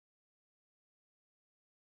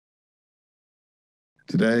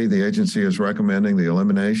Today, the agency is recommending the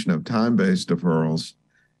elimination of time-based deferrals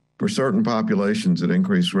for certain populations at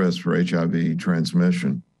increased risk for HIV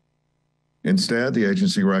transmission. Instead, the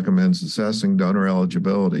agency recommends assessing donor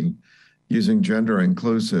eligibility using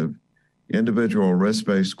gender-inclusive, individual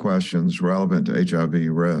risk-based questions relevant to HIV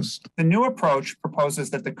risk. The new approach proposes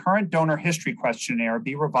that the current donor history questionnaire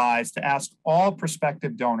be revised to ask all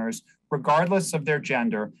prospective donors, regardless of their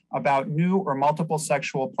gender, about new or multiple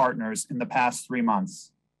sexual partners in the past 3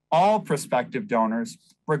 months. All prospective donors,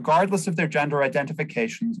 regardless of their gender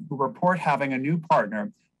identifications, who report having a new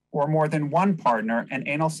partner or more than one partner and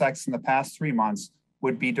anal sex in the past 3 months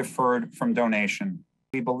would be deferred from donation.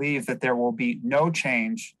 We believe that there will be no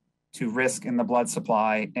change to risk in the blood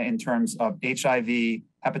supply in terms of HIV,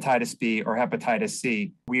 hepatitis B, or hepatitis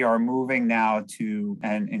C. We are moving now to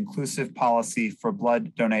an inclusive policy for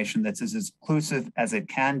blood donation that's as inclusive as it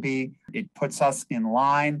can be. It puts us in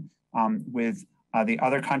line with the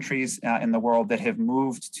other countries in the world that have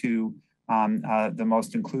moved to the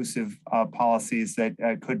most inclusive policies that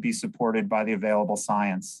could be supported by the available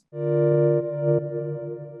science.